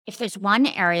If there's one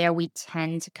area we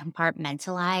tend to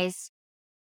compartmentalize,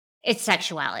 it's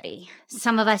sexuality.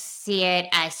 Some of us see it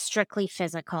as strictly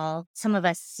physical. Some of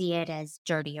us see it as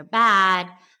dirty or bad.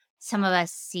 Some of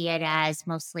us see it as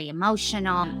mostly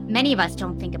emotional. Many of us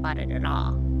don't think about it at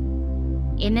all.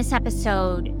 In this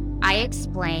episode, I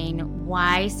explain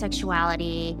why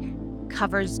sexuality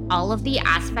covers all of the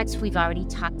aspects we've already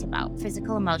talked about: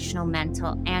 physical, emotional,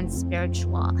 mental, and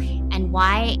spiritual, and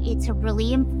why it's a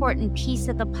really important piece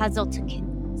of the puzzle to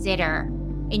consider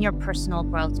in your personal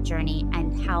growth journey,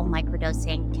 and how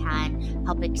microdosing can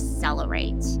help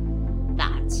accelerate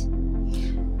that.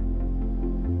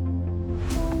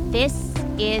 This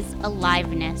is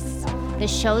Aliveness, the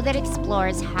show that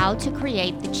explores how to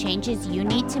create the changes you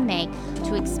need to make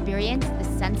to experience the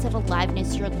sense of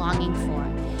aliveness you're longing for,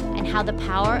 and how the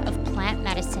power of plant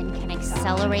medicine can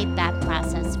accelerate that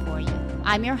process for you.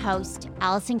 I'm your host,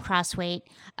 Allison Crosswaite,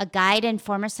 a guide and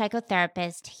former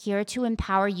psychotherapist, here to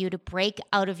empower you to break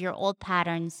out of your old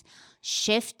patterns,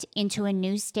 shift into a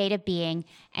new state of being,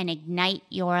 and ignite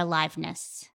your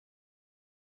aliveness.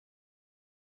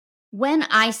 When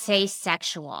I say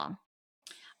sexual,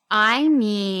 I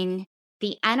mean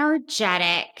the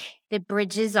energetic that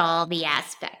bridges all the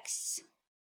aspects.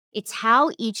 It's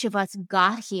how each of us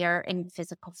got here in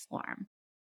physical form.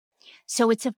 So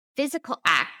it's a physical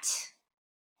act.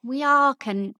 We all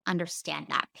can understand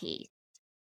that piece.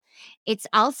 It's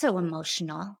also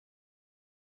emotional.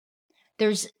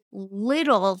 There's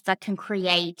little that can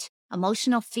create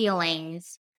emotional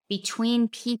feelings between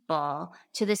people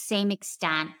to the same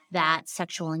extent that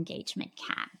sexual engagement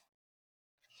can.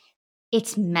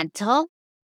 It's mental,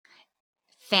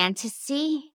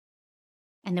 fantasy,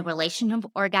 and the relation of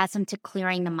orgasm to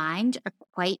clearing the mind are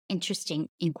quite interesting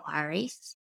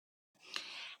inquiries.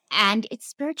 And it's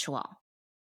spiritual.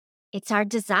 It's our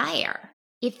desire.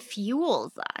 It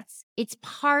fuels us. It's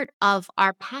part of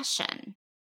our passion.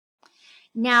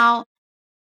 Now,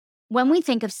 when we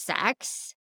think of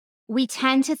sex, we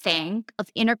tend to think of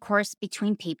intercourse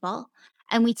between people,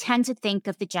 and we tend to think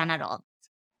of the genitals.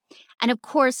 And of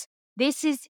course, this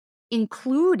is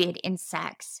included in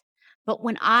sex. But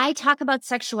when I talk about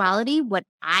sexuality, what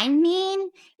I mean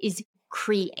is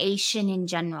creation in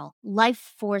general,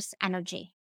 life force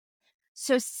energy.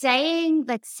 So saying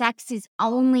that sex is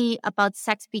only about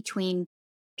sex between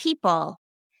people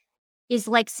is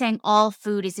like saying all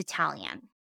food is Italian.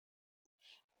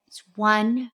 It's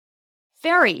one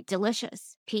very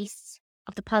delicious piece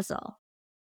of the puzzle.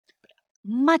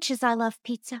 Much as I love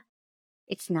pizza,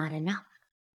 it's not enough.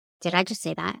 Did I just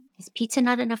say that? Is pizza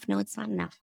not enough? No, it's not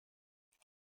enough.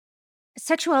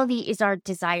 Sexuality is our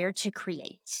desire to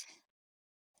create.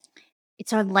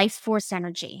 It's our life force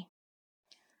energy.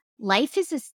 Life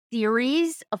is a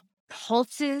series of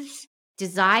pulses,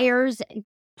 desires, and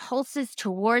pulses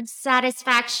towards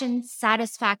satisfaction,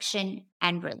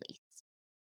 and release.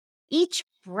 Each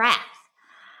breath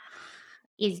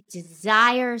is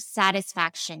desire,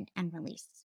 satisfaction, and release.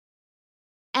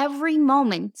 Every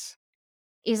moment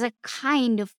is a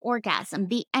kind of orgasm.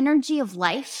 The energy of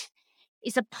life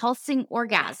is a pulsing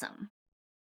orgasm.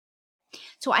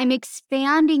 So I'm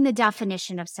expanding the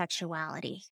definition of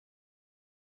sexuality.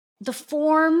 The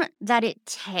form that it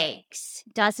takes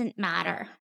doesn't matter.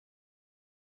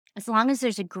 As long as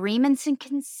there's agreements and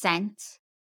consent,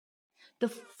 the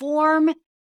form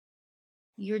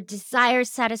your desire,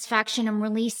 satisfaction, and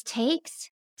release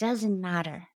takes doesn't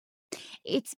matter.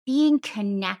 It's being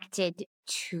connected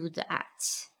to that.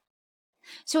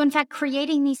 So in fact,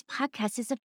 creating these podcasts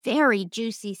is a very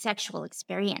juicy sexual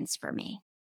experience for me.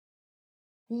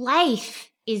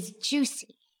 Life is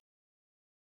juicy.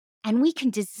 And we can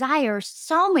desire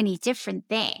so many different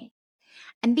things.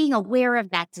 And being aware of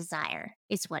that desire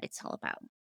is what it's all about.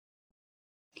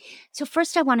 So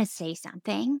first, I want to say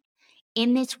something.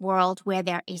 In this world where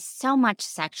there is so much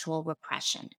sexual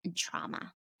repression and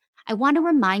trauma, I want to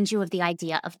remind you of the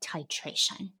idea of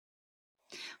titration.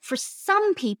 For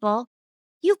some people,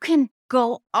 you can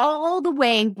go all the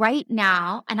way right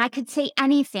now, and I could say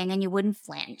anything and you wouldn't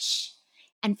flinch.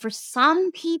 And for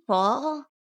some people,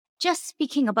 just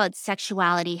speaking about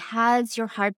sexuality has your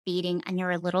heart beating and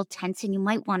you're a little tense and you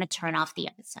might want to turn off the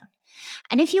episode.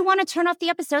 And if you want to turn off the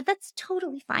episode, that's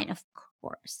totally fine, of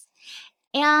course.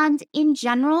 And in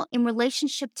general, in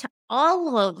relationship to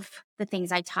all of the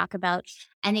things I talk about,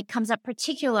 and it comes up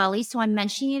particularly, so I'm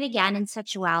mentioning it again, in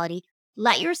sexuality,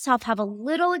 let yourself have a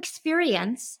little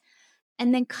experience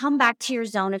and then come back to your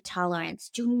zone of tolerance.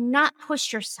 Do not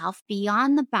push yourself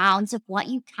beyond the bounds of what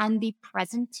you can be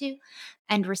present to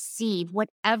and receive,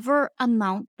 whatever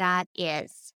amount that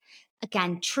is.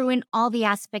 Again, true in all the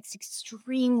aspects,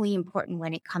 extremely important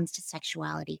when it comes to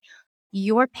sexuality.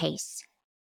 Your pace,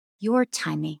 your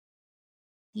timing,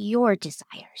 your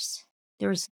desires.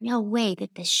 There's no way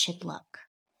that this should look.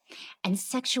 And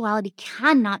sexuality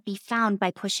cannot be found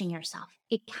by pushing yourself.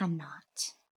 It cannot.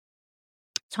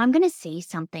 So I'm going to say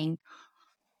something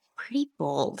pretty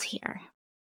bold here.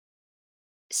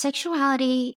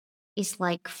 Sexuality is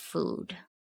like food.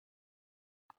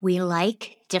 We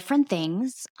like different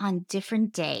things on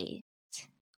different days.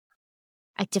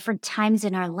 At different times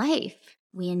in our life,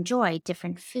 we enjoy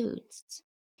different foods.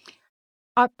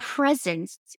 Our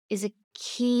presence is a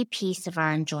key piece of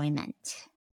our enjoyment,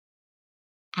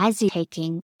 as is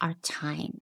taking our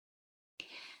time.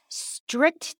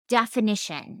 Strict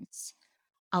definitions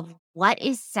of what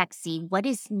is sexy, what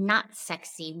is not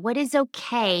sexy, what is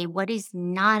okay, what is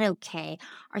not okay,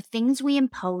 are things we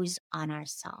impose on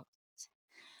ourselves.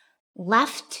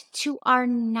 Left to our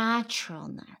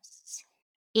naturalness,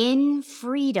 in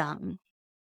freedom,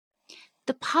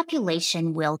 the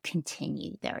population will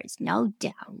continue, there is no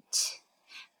doubt.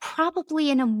 Probably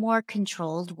in a more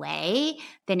controlled way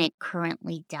than it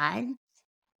currently does.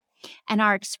 And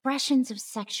our expressions of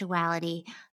sexuality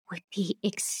would be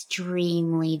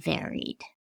extremely varied.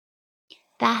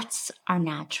 That's our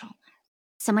natural.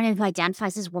 Someone who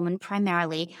identifies as woman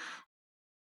primarily,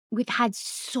 we've had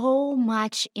so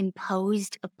much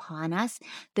imposed upon us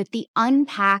that the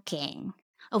unpacking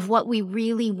of what we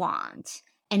really want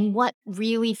and what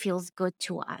really feels good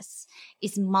to us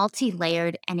is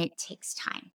multi-layered, and it takes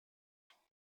time.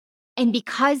 And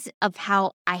because of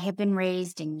how I have been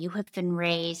raised and you have been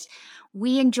raised,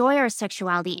 we enjoy our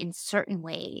sexuality in certain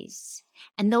ways.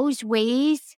 And those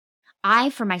ways, I,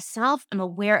 for myself, am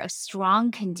aware of strong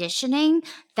conditioning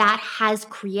that has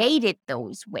created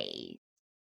those ways.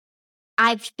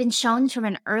 I've been shown from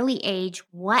an early age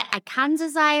what I can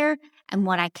desire and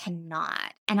what I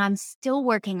cannot. And I'm still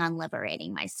working on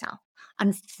liberating myself,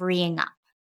 on freeing up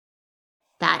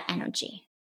that energy.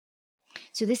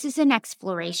 So this is an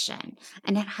exploration,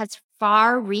 and it has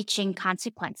far-reaching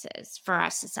consequences for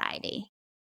our society.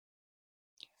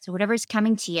 So whatever's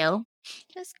coming to you,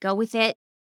 just go with it,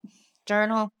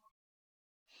 journal.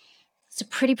 It's a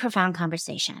pretty profound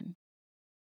conversation.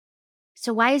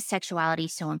 So why is sexuality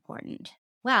so important?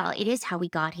 Well, it is how we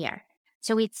got here.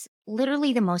 So it's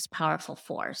literally the most powerful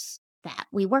force that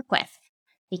we work with,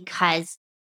 because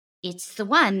it's the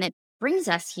one that brings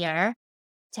us here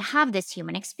to have this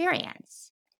human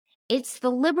experience. It's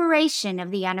the liberation of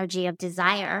the energy of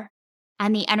desire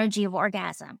and the energy of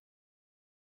orgasm.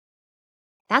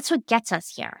 That's what gets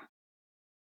us here.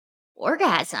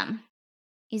 Orgasm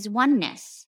is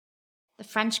oneness. The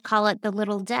French call it the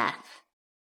little death.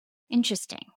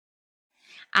 Interesting.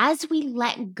 As we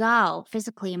let go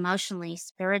physically, emotionally,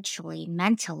 spiritually,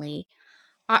 mentally,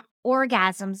 our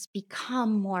orgasms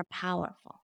become more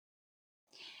powerful.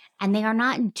 And they are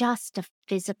not just a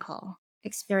physical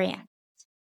experience.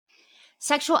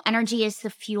 Sexual energy is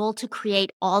the fuel to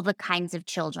create all the kinds of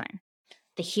children.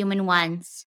 The human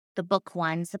ones, the book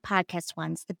ones, the podcast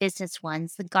ones, the business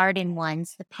ones, the garden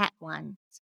ones, the pet ones.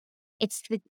 It's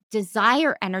the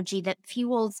desire energy that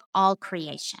fuels all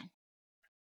creation.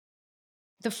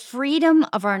 The freedom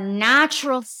of our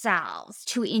natural selves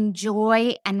to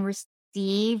enjoy and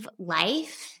receive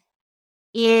life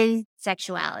is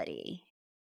sexuality.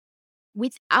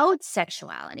 Without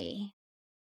sexuality,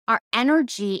 our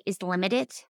energy is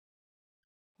limited,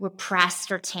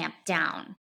 repressed, or tamped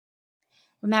down.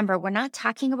 Remember, we're not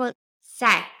talking about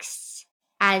sex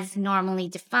as normally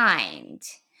defined.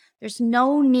 There's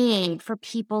no need for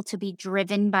people to be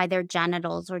driven by their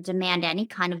genitals or demand any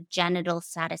kind of genital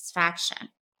satisfaction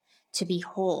to be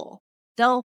whole.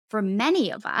 Though for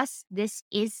many of us, this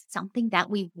is something that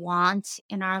we want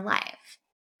in our life,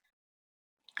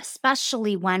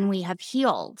 especially when we have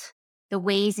healed the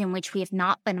ways in which we have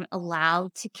not been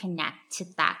allowed to connect to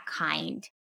that kind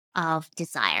of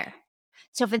desire.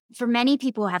 So for many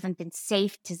people who haven't been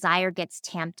safe, desire gets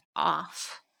tamped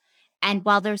off. And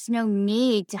while there's no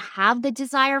need to have the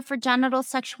desire for genital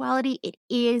sexuality, it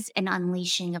is an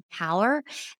unleashing of power,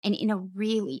 and in a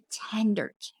really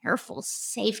tender, careful,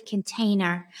 safe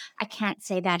container. I can't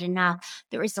say that enough.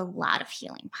 There is a lot of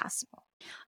healing possible.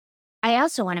 I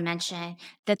also want to mention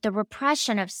that the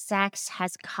repression of sex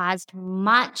has caused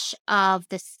much of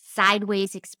the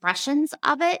sideways expressions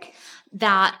of it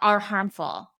that are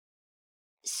harmful.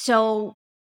 So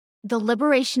the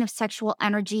liberation of sexual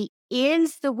energy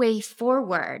is the way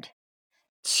forward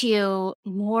to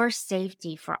more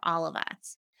safety for all of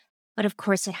us. But of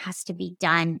course, it has to be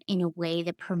done in a way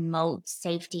that promotes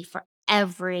safety for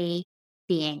every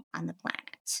being on the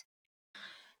planet.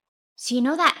 So, you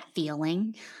know that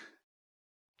feeling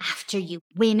after you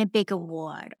win a big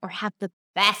award or have the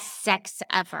best sex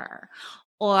ever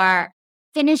or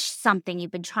finish something you've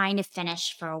been trying to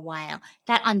finish for a while,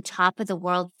 that on top of the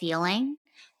world feeling,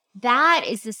 that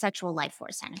is the sexual life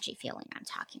force energy feeling I'm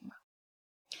talking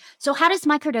about. So, how does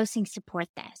microdosing support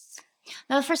this?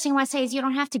 Now, the first thing I want to say is you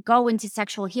don't have to go into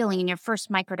sexual healing in your first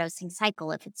microdosing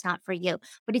cycle if it's not for you,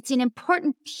 but it's an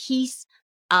important piece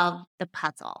of the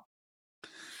puzzle.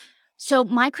 So,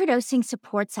 microdosing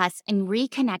supports us in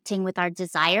reconnecting with our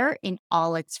desire in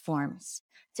all its forms.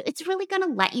 So, it's really going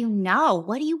to let you know,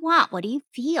 what do you want? What do you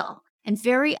feel? And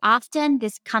very often,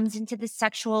 this comes into the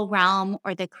sexual realm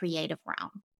or the creative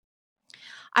realm.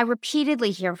 I repeatedly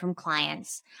hear from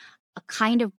clients a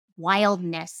kind of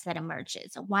wildness that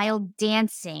emerges, a wild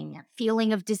dancing, a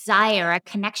feeling of desire, a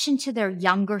connection to their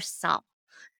younger self,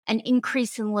 an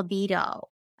increase in libido,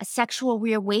 a sexual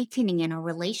reawakening in a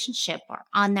relationship or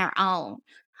on their own,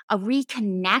 a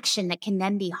reconnection that can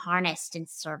then be harnessed in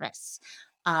service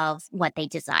of what they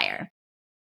desire.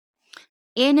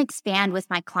 In Expand with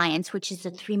my clients, which is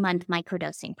a 3-month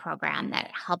microdosing program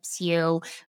that helps you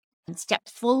step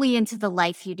fully into the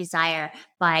life you desire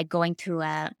by going through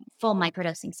a full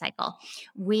microdosing cycle.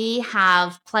 We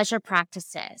have pleasure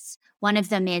practices. One of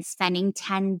them is spending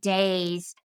 10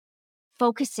 days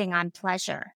focusing on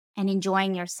pleasure and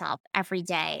enjoying yourself every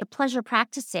day. The pleasure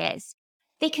practices,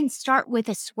 they can start with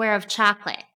a square of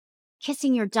chocolate,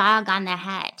 kissing your dog on the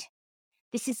head.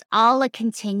 This is all a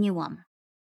continuum.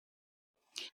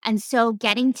 And so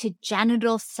getting to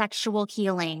genital sexual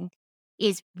healing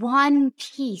is one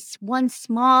piece, one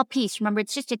small piece. Remember,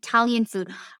 it's just Italian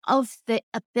food of the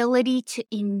ability to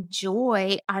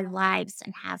enjoy our lives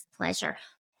and have pleasure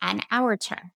on our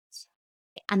terms.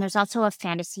 And there's also a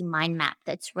fantasy mind map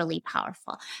that's really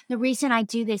powerful. The reason I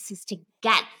do this is to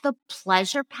get the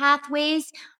pleasure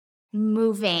pathways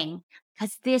moving,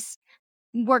 because this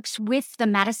works with the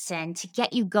medicine to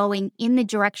get you going in the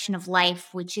direction of life,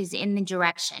 which is in the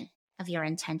direction of your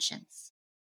intentions.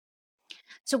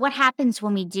 So, what happens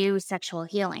when we do sexual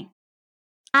healing?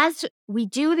 As we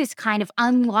do this kind of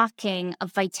unlocking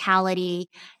of vitality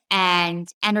and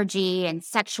energy and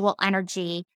sexual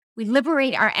energy, we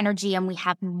liberate our energy and we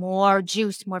have more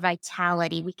juice, more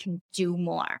vitality. We can do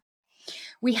more.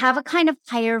 We have a kind of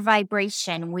higher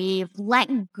vibration. We've let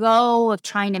go of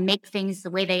trying to make things the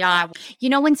way they are. You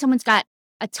know, when someone's got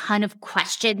a ton of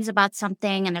questions about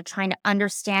something and they're trying to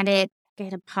understand it,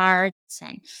 get apart,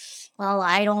 and, well,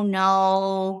 I don't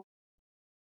know.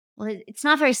 Well, it's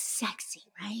not very sexy,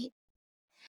 right?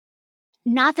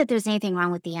 Not that there's anything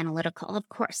wrong with the analytical. Of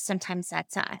course, sometimes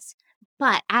that's us.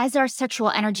 But as our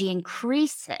sexual energy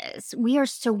increases, we are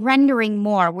surrendering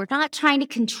more. We're not trying to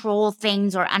control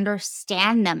things or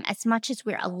understand them as much as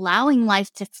we're allowing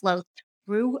life to flow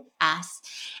through us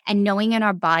and knowing in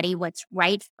our body what's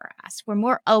right for us. We're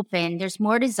more open. There's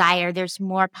more desire. There's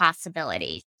more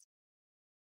possibilities.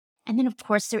 And then, of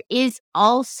course, there is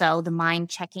also the mind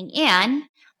checking in,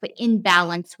 but in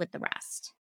balance with the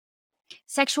rest.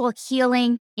 Sexual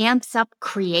healing amps up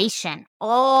creation,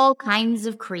 all kinds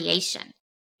of creation.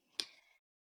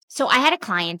 So I had a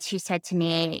client who said to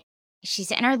me,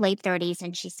 she's in her late 30s,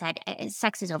 and she said,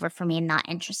 sex is over for me and not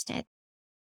interested.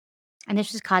 And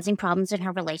this was causing problems in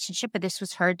her relationship, but this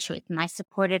was her truth. And I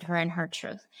supported her in her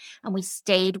truth. And we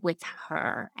stayed with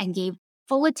her and gave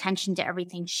full attention to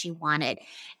everything she wanted.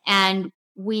 And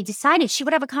we decided she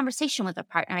would have a conversation with her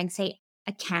partner and say,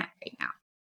 I can't right now.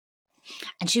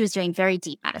 And she was doing very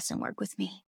deep medicine work with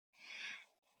me.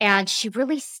 And she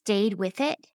really stayed with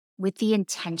it with the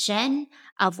intention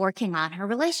of working on her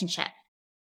relationship,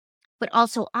 but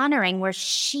also honoring where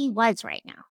she was right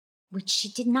now, which she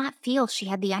did not feel she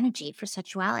had the energy for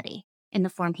sexuality in the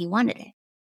form he wanted it.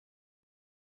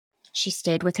 She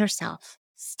stayed with herself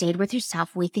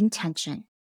with intention,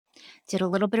 did a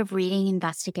little bit of reading,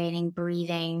 investigating,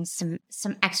 breathing, some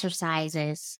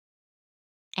exercises.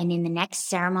 And in the next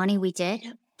ceremony we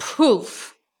did,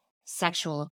 poof,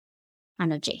 sexual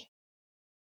energy.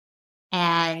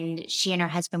 And she and her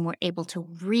husband were able to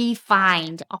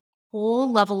re-find a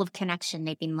whole level of connection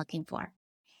they've been looking for.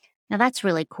 Now, that's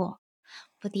really cool.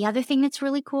 But the other thing that's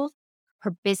really cool,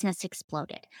 her business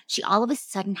exploded. She all of a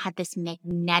sudden had this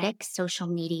magnetic social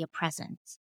media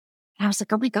presence. And I was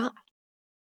like, oh my God,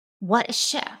 what a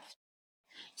shift.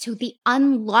 So the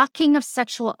unlocking of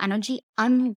sexual energy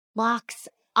unlocks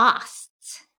us.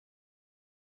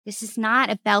 This is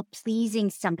not about pleasing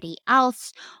somebody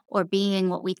else or being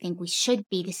what we think we should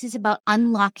be. This is about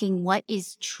unlocking what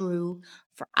is true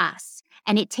for us.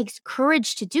 And it takes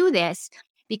courage to do this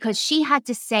because she had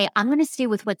to say, I'm going to stay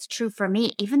with what's true for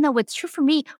me, even though what's true for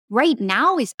me right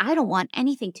now is I don't want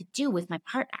anything to do with my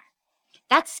partner.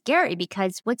 That's scary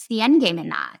because what's the end game in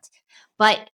that?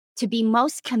 But to be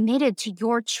most committed to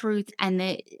your truth and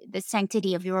the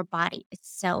sanctity of your body is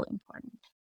so important.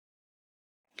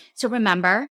 So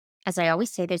remember, as I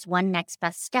always say, there's one next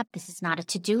best step. This is not a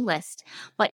to-do list.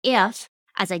 But if,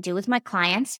 as I do with my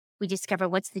clients, we discover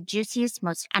what's the juiciest,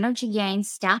 most energy gain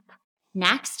step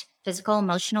next, physical,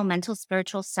 emotional, mental,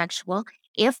 spiritual, sexual.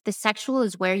 If the sexual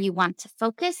is where you want to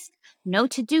focus, no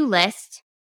to-do list,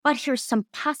 but here's some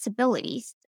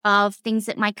possibilities of things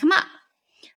that might come up.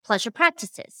 Pleasure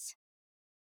practices,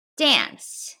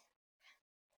 dance,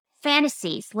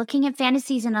 fantasies, looking at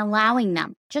fantasies and allowing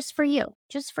them just for you,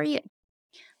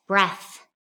 breath,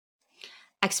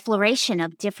 exploration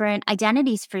of different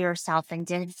identities for yourself and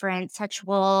different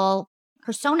sexual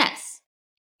personas,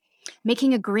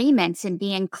 making agreements and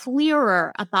being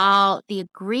clearer about the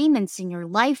agreements in your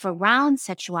life around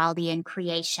sexuality and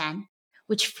creation,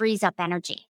 which frees up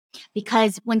energy.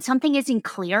 Because when something isn't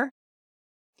clear,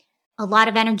 a lot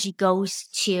of energy goes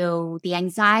to the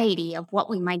anxiety of what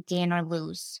we might gain or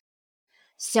lose.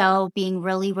 So being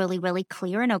really, really, really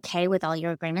clear and okay with all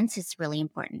your agreements is really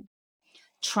important.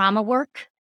 Trauma work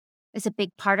is a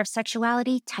big part of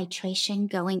sexuality. Titration,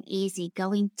 going easy,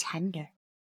 going tender.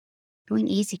 Going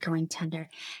easy, going tender.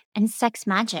 And sex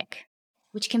magic,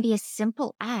 which can be as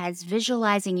simple as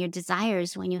visualizing your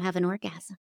desires when you have an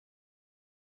orgasm.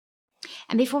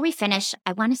 And before we finish,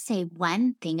 I want to say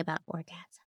one thing about orgasm.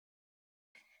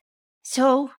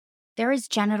 So there is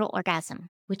genital orgasm,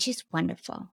 which is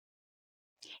wonderful.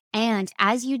 And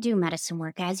as you do medicine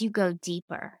work, as you go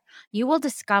deeper, you will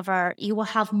discover you will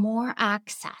have more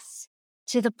access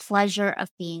to the pleasure of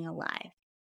being alive.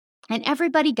 And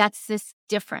everybody gets this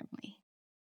differently.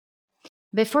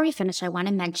 Before we finish, I want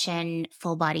to mention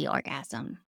full body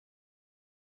orgasm.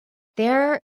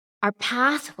 There are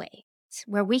pathways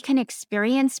where we can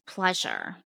experience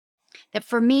pleasure that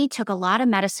for me took a lot of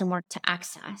medicine work to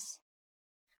access.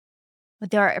 But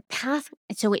there are paths,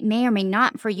 so it may or may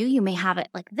not for you. You may have it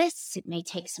like this. It may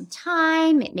take some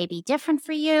time. It may be different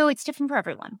for you. It's different for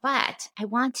everyone. But I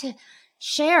want to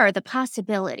share the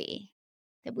possibility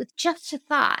that with just a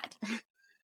thought,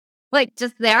 like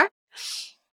just there,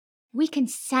 we can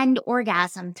send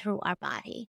orgasm through our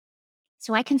body.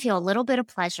 So I can feel a little bit of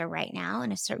pleasure right now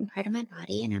in a certain part of my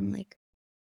body. And I'm like,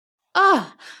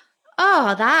 oh,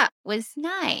 that was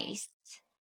nice.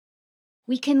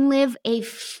 We can live a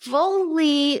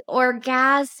fully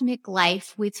orgasmic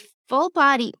life with full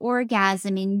body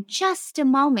orgasm in just a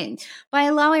moment by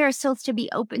allowing ourselves to be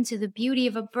open to the beauty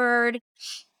of a bird.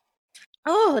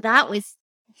 Oh, that was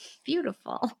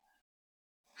beautiful.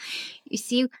 You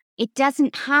see, it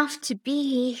doesn't have to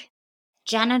be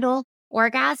genital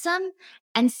orgasm,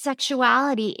 and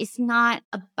sexuality is not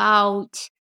about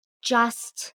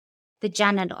just the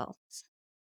genitals.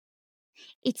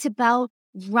 It's about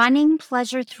running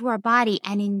pleasure through our body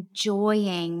and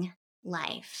enjoying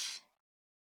life.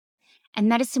 And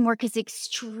medicine work is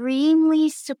extremely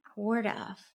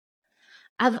supportive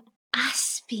of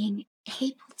us being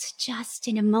able to just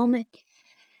in a moment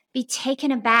be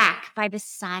taken aback by the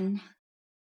sun,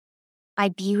 by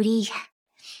beauty,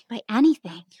 by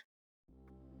anything,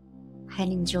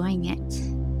 and enjoying it.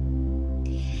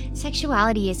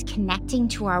 Sexuality is connecting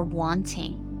to our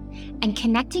wanting. And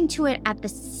connecting to it at the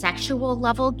sexual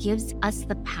level gives us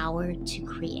the power to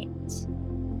create.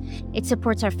 It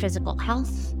supports our physical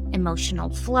health, emotional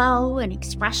flow, and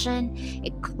expression.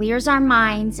 It clears our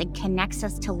minds and connects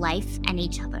us to life and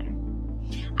each other.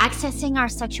 Accessing our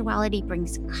sexuality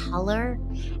brings color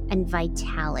and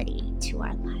vitality to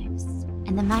our lives.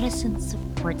 And the medicine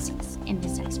supports us in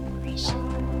this exploration.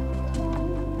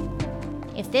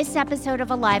 If this episode of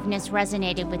Aliveness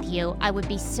resonated with you, I would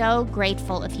be so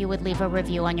grateful if you would leave a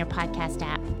review on your podcast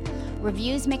app.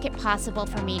 Reviews make it possible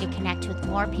for me to connect with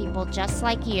more people just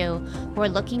like you who are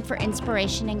looking for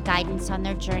inspiration and guidance on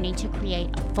their journey to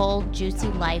create a full, juicy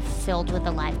life filled with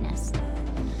aliveness.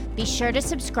 Be sure to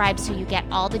subscribe so you get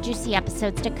all the juicy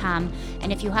episodes to come.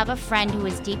 And if you have a friend who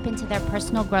is deep into their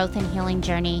personal growth and healing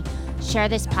journey, share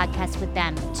this podcast with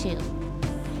them too.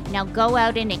 Now go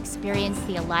out and experience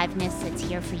the aliveness that's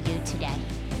here for you today.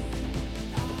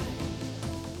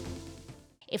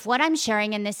 If what I'm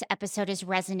sharing in this episode is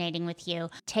resonating with you,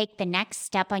 take the next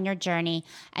step on your journey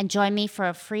and join me for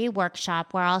a free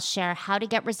workshop where I'll share how to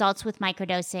get results with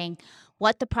microdosing,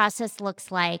 what the process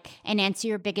looks like, and answer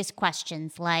your biggest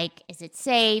questions like, is it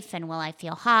safe and will I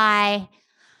feel high?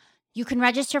 You can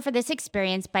register for this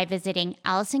experience by visiting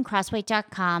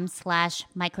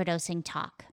AllisonCrossway.com/microdosingtalk.